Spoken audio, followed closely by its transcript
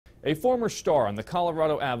A former star on the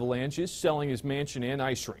Colorado Avalanche is selling his mansion and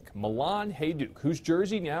ice rink. Milan Hajduk, whose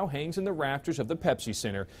jersey now hangs in the rafters of the Pepsi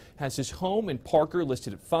Center, has his home in Parker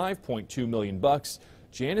listed at $5.2 million.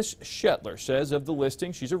 Janice Shetler says of the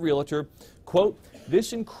listing, she's a realtor, quote,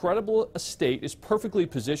 "This incredible estate is perfectly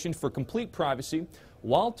positioned for complete privacy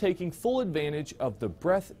while taking full advantage of the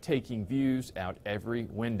breathtaking views out every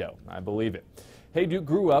window." I believe it. Hajduk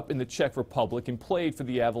grew up in the Czech Republic and played for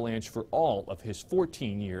the Avalanche for all of his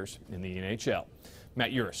 14 years in the NHL.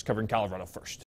 Matt Yurus covering Colorado First.